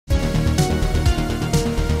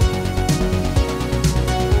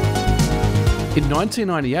In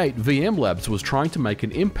 1998, VM Labs was trying to make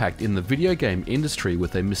an impact in the video game industry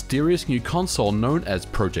with a mysterious new console known as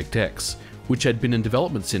Project X, which had been in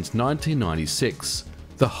development since 1996.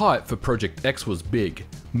 The hype for Project X was big.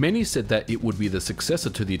 Many said that it would be the successor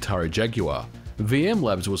to the Atari Jaguar. VM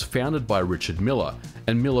Labs was founded by Richard Miller,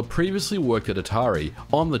 and Miller previously worked at Atari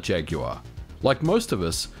on the Jaguar. Like most of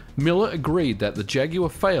us, Miller agreed that the Jaguar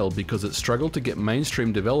failed because it struggled to get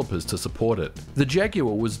mainstream developers to support it. The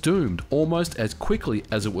Jaguar was doomed almost as quickly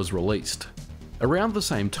as it was released. Around the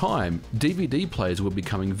same time, DVD players were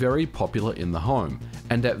becoming very popular in the home,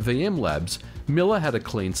 and at VM Labs, Miller had a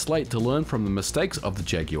clean slate to learn from the mistakes of the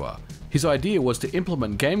Jaguar. His idea was to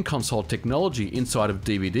implement game console technology inside of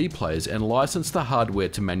DVD players and license the hardware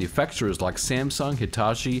to manufacturers like Samsung,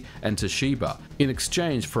 Hitachi, and Toshiba in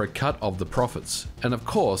exchange for a cut of the profits, and of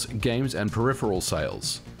course, games and peripheral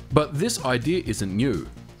sales. But this idea isn't new.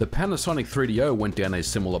 The Panasonic 3DO went down a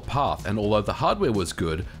similar path, and although the hardware was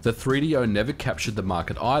good, the 3DO never captured the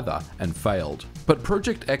market either and failed. But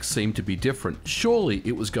Project X seemed to be different. Surely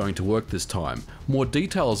it was going to work this time. More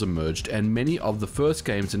details emerged, and many of the first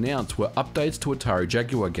games announced were updates to Atari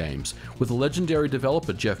Jaguar games, with legendary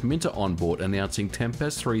developer Jeff Minter on board announcing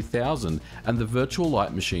Tempest 3000 and the Virtual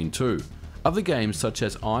Light Machine 2. Other games such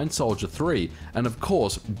as Iron Soldier 3 and of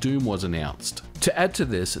course Doom was announced. To add to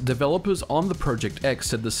this, developers on the Project X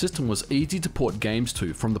said the system was easy to port games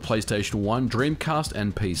to from the PlayStation 1, Dreamcast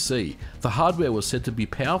and PC. The hardware was said to be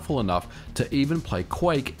powerful enough to even play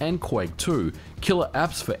Quake and Quake 2, killer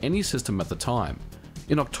apps for any system at the time.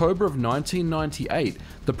 In October of 1998,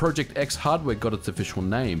 the Project X hardware got its official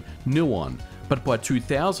name, Nuon, but by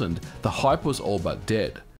 2000, the hype was all but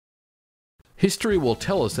dead. History will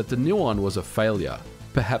tell us that the Nuon was a failure,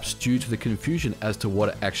 perhaps due to the confusion as to what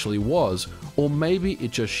it actually was, or maybe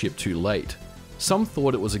it just shipped too late. Some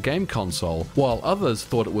thought it was a game console, while others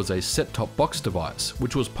thought it was a set-top box device,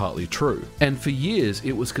 which was partly true. And for years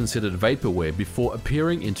it was considered vaporware before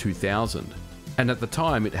appearing in 2000. And at the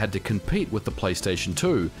time it had to compete with the PlayStation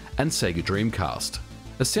 2 and Sega Dreamcast.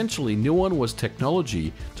 Essentially, Nuon was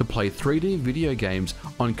technology to play 3D video games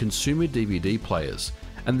on consumer DVD players,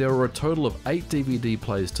 and there were a total of 8 DVD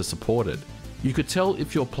players to support it. You could tell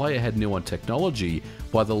if your player had Nuon technology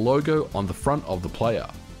by the logo on the front of the player.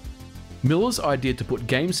 Miller's idea to put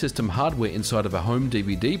game system hardware inside of a home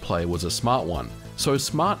DVD player was a smart one. So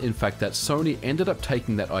smart in fact that Sony ended up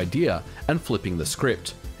taking that idea and flipping the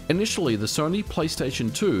script. Initially, the Sony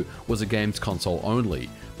PlayStation 2 was a games console only,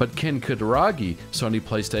 but Ken Kutaragi, Sony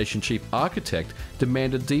PlayStation chief architect,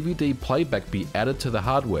 demanded DVD playback be added to the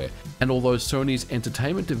hardware, and although Sony's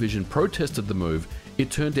entertainment division protested the move, it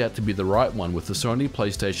turned out to be the right one, with the Sony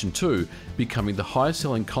PlayStation 2 becoming the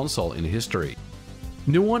highest-selling console in history.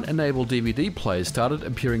 Nuon-enabled DVD players started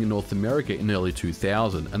appearing in North America in early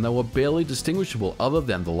 2000, and they were barely distinguishable other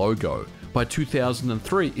than the logo. By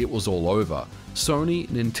 2003, it was all over. Sony,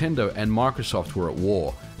 Nintendo, and Microsoft were at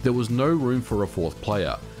war. There was no room for a fourth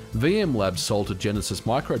player. VM Labs sold to Genesis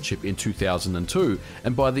Microchip in 2002,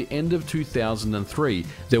 and by the end of 2003,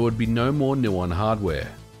 there would be no more Nuon hardware.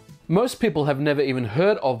 Most people have never even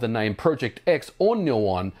heard of the name Project X or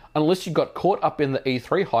Nuon unless you got caught up in the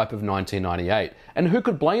E3 hype of 1998, and who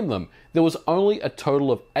could blame them? There was only a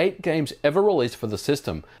total of 8 games ever released for the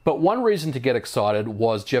system, but one reason to get excited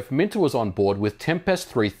was Jeff Minter was on board with Tempest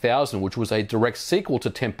 3000, which was a direct sequel to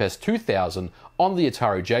Tempest 2000 on the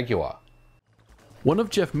Atari Jaguar. One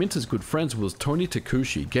of Jeff Minter's good friends was Tony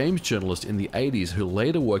Takoushi, games journalist in the 80s who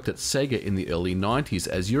later worked at Sega in the early 90s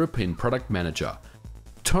as European product manager.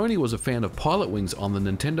 Tony was a fan of Pilotwings on the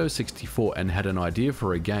Nintendo 64 and had an idea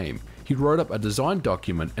for a game. He wrote up a design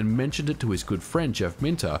document and mentioned it to his good friend Jeff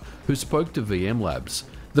Minter, who spoke to VM Labs.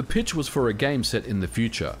 The pitch was for a game set in the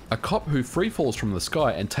future, a cop who free falls from the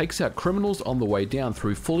sky and takes out criminals on the way down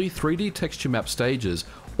through fully 3D texture map stages,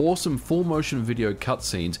 awesome full motion video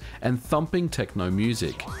cutscenes, and thumping techno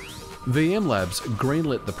music. VM Labs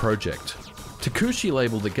greenlit the project. Takoushi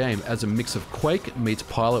labelled the game as a mix of Quake meets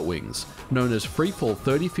Pilotwings. Known as FreeFall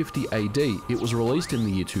 3050 AD, it was released in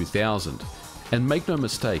the year 2000. And make no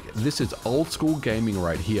mistake, this is old school gaming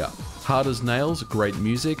right here. Hard as nails, great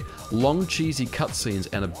music, long cheesy cutscenes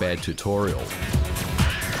and a bad tutorial.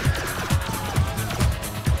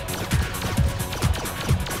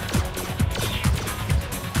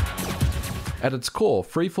 At its core,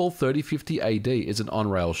 FreeFall 3050 AD is an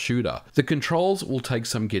on-rail shooter. The controls will take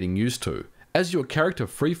some getting used to. As your character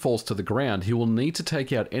free falls to the ground, he will need to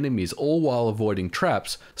take out enemies all while avoiding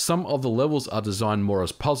traps. Some of the levels are designed more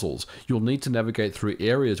as puzzles. You'll need to navigate through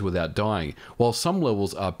areas without dying, while some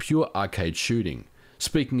levels are pure arcade shooting.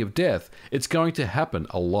 Speaking of death, it's going to happen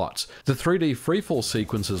a lot. The 3D freefall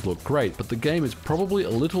sequences look great, but the game is probably a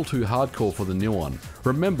little too hardcore for the Nuon.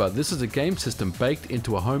 Remember, this is a game system baked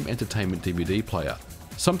into a home entertainment DVD player.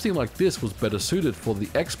 Something like this was better suited for the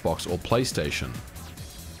Xbox or PlayStation.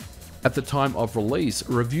 At the time of release,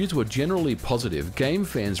 reviews were generally positive. Game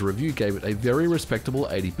Fan's review gave it a very respectable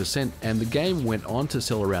 80%, and the game went on to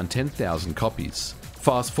sell around 10,000 copies.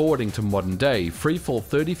 Fast forwarding to modern day, FreeFall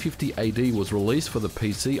 3050 AD was released for the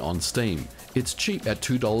PC on Steam. It's cheap at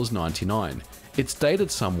 $2.99. It's dated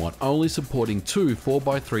somewhat, only supporting two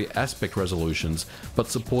 4x3 aspect resolutions, but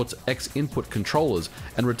supports X input controllers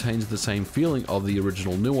and retains the same feeling of the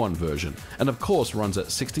original Nuon version, and of course runs at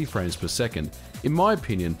 60 frames per second. In my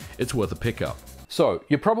opinion, it's worth a pickup. So,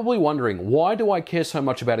 you're probably wondering, why do I care so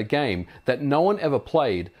much about a game that no one ever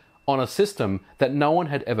played on a system that no one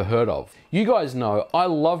had ever heard of? You guys know I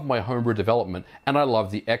love my homebrew development and I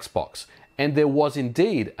love the Xbox, and there was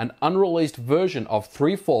indeed an unreleased version of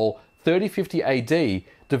FreeFall 3050 AD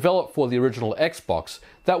developed for the original Xbox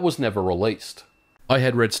that was never released. I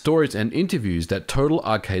had read stories and interviews that Total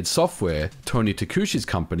Arcade Software, Tony Takoushi's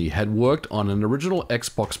company, had worked on an original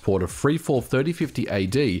Xbox port of FreeFall 3050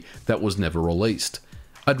 AD that was never released.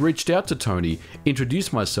 I'd reached out to Tony,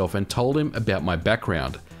 introduced myself and told him about my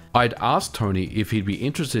background. I'd asked Tony if he'd be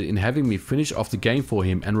interested in having me finish off the game for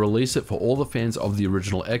him and release it for all the fans of the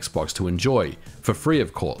original Xbox to enjoy, for free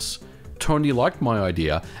of course. Tony liked my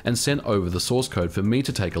idea and sent over the source code for me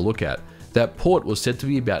to take a look at. That port was said to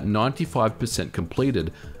be about 95%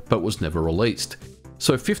 completed, but was never released.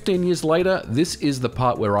 So 15 years later, this is the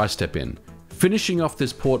part where I step in. Finishing off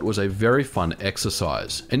this port was a very fun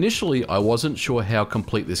exercise. Initially, I wasn't sure how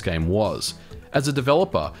complete this game was. As a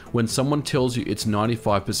developer, when someone tells you it's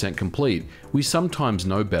 95% complete, we sometimes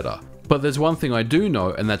know better. But there's one thing I do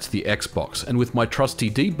know, and that's the Xbox, and with my trusty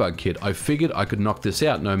debug kit, I figured I could knock this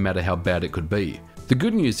out no matter how bad it could be. The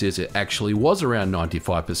good news is it actually was around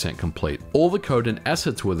 95% complete. All the code and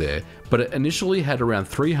assets were there, but it initially had around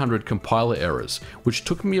 300 compiler errors, which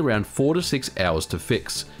took me around 4 to 6 hours to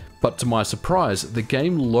fix. But to my surprise, the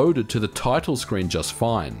game loaded to the title screen just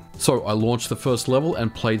fine. So I launched the first level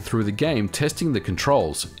and played through the game testing the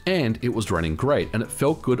controls, and it was running great and it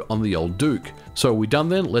felt good on the old Duke. So are we done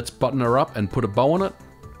then? Let's button her up and put a bow on it?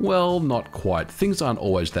 Well, not quite. Things aren't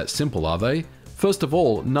always that simple, are they? First of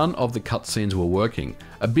all, none of the cutscenes were working,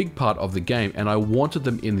 a big part of the game, and I wanted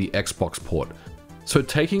them in the Xbox port. So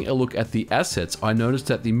taking a look at the assets, I noticed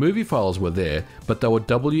that the movie files were there, but they were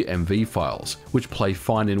WMV files, which play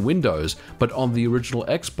fine in Windows, but on the original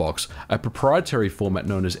Xbox, a proprietary format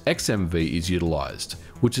known as XMV is utilized,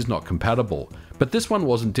 which is not compatible. But this one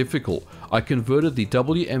wasn't difficult. I converted the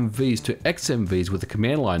WMVs to XMVs with the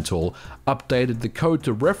command line tool, updated the code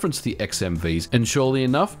to reference the XMVs, and surely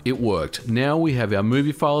enough, it worked. Now we have our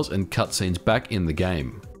movie files and cutscenes back in the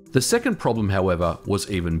game. The second problem, however, was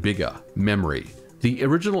even bigger: memory. The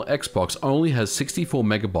original Xbox only has 64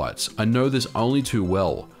 megabytes. I know this only too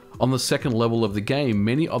well. On the second level of the game,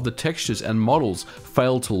 many of the textures and models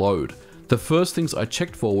failed to load. The first things I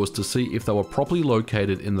checked for was to see if they were properly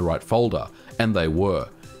located in the right folder, and they were.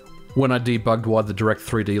 When I debugged why the Direct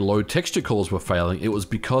 3D load texture calls were failing, it was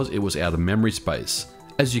because it was out of memory space.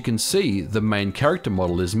 As you can see, the main character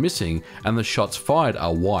model is missing and the shots fired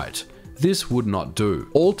are white. This would not do.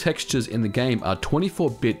 All textures in the game are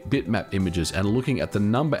 24-bit bitmap images, and looking at the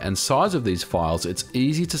number and size of these files, it's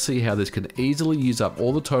easy to see how this can easily use up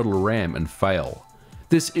all the total RAM and fail.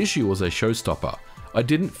 This issue was a showstopper. I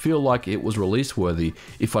didn't feel like it was release worthy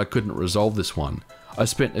if I couldn't resolve this one. I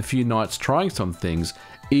spent a few nights trying some things,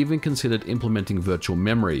 even considered implementing virtual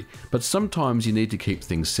memory, but sometimes you need to keep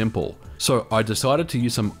things simple. So I decided to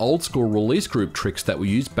use some old school release group tricks that were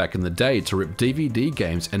used back in the day to rip DVD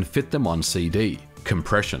games and fit them on CD.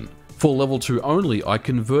 Compression. For level 2 only, I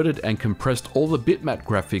converted and compressed all the bitmap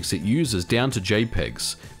graphics it uses down to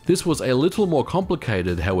JPEGs. This was a little more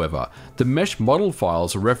complicated, however. The mesh model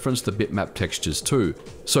files reference the bitmap textures too,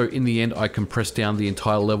 so in the end I compressed down the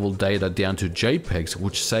entire level data down to JPEGs,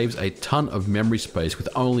 which saves a ton of memory space with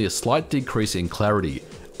only a slight decrease in clarity.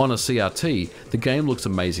 On a CRT, the game looks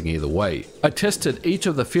amazing either way. I tested each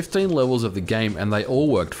of the 15 levels of the game and they all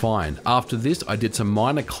worked fine. After this, I did some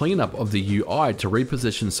minor cleanup of the UI to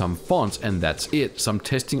reposition some fonts, and that's it. Some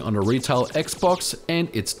testing on a retail Xbox and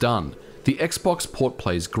it's done. The Xbox port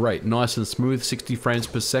plays great, nice and smooth 60 frames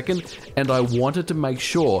per second, and I wanted to make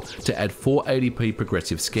sure to add 480p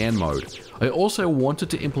progressive scan mode. I also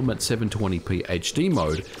wanted to implement 720p HD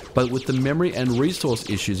mode, but with the memory and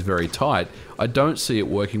resource issues very tight, I don't see it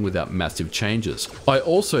working without massive changes. I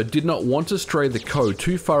also did not want to stray the code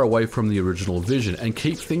too far away from the original vision and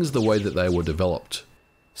keep things the way that they were developed.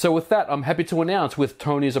 So with that, I'm happy to announce, with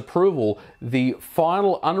Tony's approval, the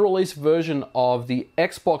final unreleased version of the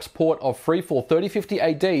Xbox port of FreeFall 3050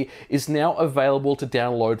 AD is now available to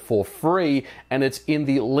download for free, and it's in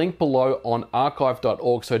the link below on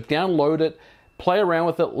archive.org. So download it, play around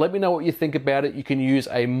with it, let me know what you think about it. You can use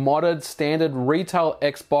a modded standard retail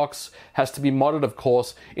Xbox, has to be modded of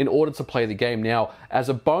course, in order to play the game. Now, as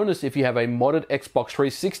a bonus, if you have a modded Xbox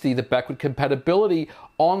 360, the backward compatibility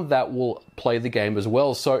on that will play the game as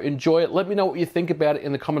well. So enjoy it, let me know what you think about it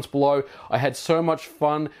in the comments below. I had so much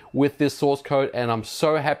fun with this source code, and I'm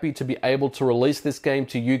so happy to be able to release this game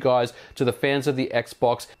to you guys, to the fans of the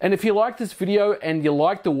Xbox. And if you like this video and you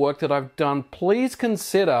like the work that I've done, please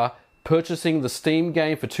consider purchasing the Steam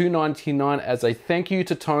game for $2.99 as a thank you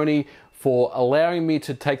to Tony for allowing me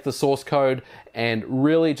to take the source code and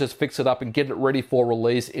really just fix it up and get it ready for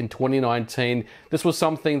release in 2019. This was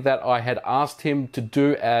something that I had asked him to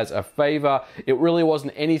do as a favor. It really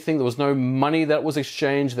wasn't anything. There was no money that was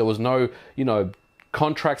exchanged. There was no,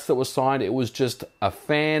 contracts that were signed. It was just a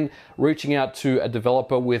fan reaching out to a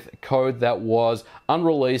developer with code that was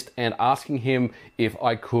unreleased and asking him if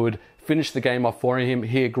I could finish the game off for him.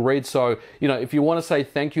 He agreed. So, if you want to say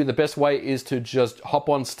thank you, the best way is to just hop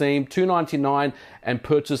on Steam, $2.99, and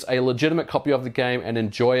purchase a legitimate copy of the game and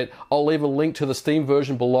enjoy it. I'll leave a link to the Steam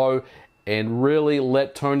version below, and really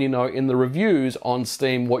let Tony know in the reviews on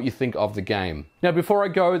Steam what you think of the game. Now, before I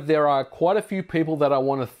go, there are quite a few people that I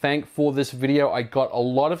want to thank for this video. I got a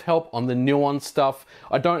lot of help on the Nuon stuff.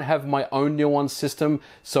 I don't have my own Nuon system,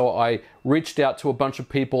 so I reached out to a bunch of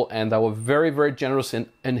people, and they were very, very generous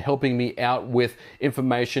in helping me out with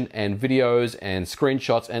information and videos and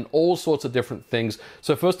screenshots and all sorts of different things.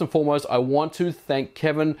 So first and foremost, I want to thank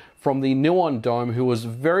Kevin from the Nuon Dome, who was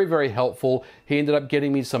very, very helpful. He ended up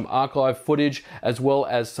getting me some archive footage as well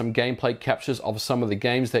as some gameplay captures of some of the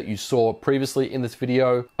games that you saw previously in this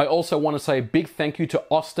video. I also want to say a big thank you to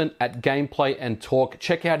Austin at Gameplay and Talk.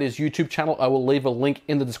 Check out his YouTube channel. I will leave a link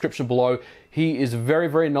in the description below. He is very,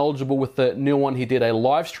 very knowledgeable with the Nuon. He did a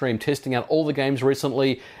live stream testing out all the games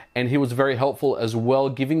recently, and he was very helpful as well,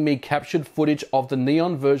 giving me captured footage of the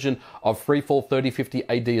Neon version of FreeFall 3050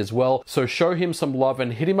 AD as well. So show him some love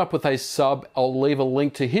and hit him up with a sub. I'll leave a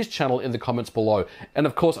link to his channel in the comments below. And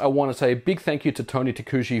of course, I want to say a big thank you to Tony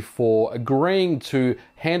Takoushi for agreeing to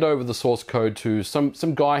hand over the source code to some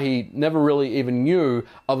guy he never really even knew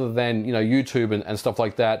other than, YouTube and stuff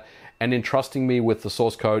like that, and entrusting me with the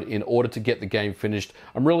source code in order to get the game finished.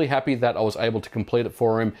 I'm really happy that I was able to complete it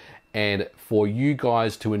for him and for you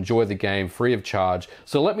guys to enjoy the game free of charge.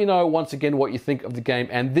 So let me know once again what you think of the game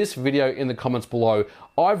and this video in the comments below.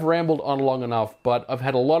 I've rambled on long enough, but I've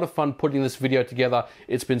had a lot of fun putting this video together.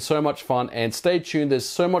 It's been so much fun, and stay tuned. There's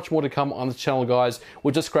so much more to come on the channel, guys.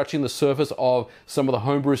 We're just scratching the surface of some of the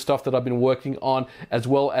homebrew stuff that I've been working on, as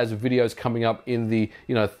well as videos coming up in the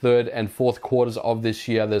third and fourth quarters of this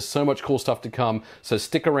year. There's so much cool stuff to come, so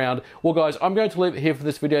stick around. Well, guys, I'm going to leave it here for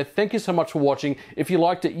this video. Thank you so much for watching. If you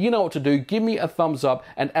liked it, you know what to do. Give me a thumbs up,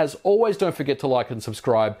 and as always, don't forget to like and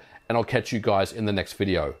subscribe, and I'll catch you guys in the next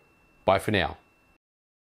video. Bye for now.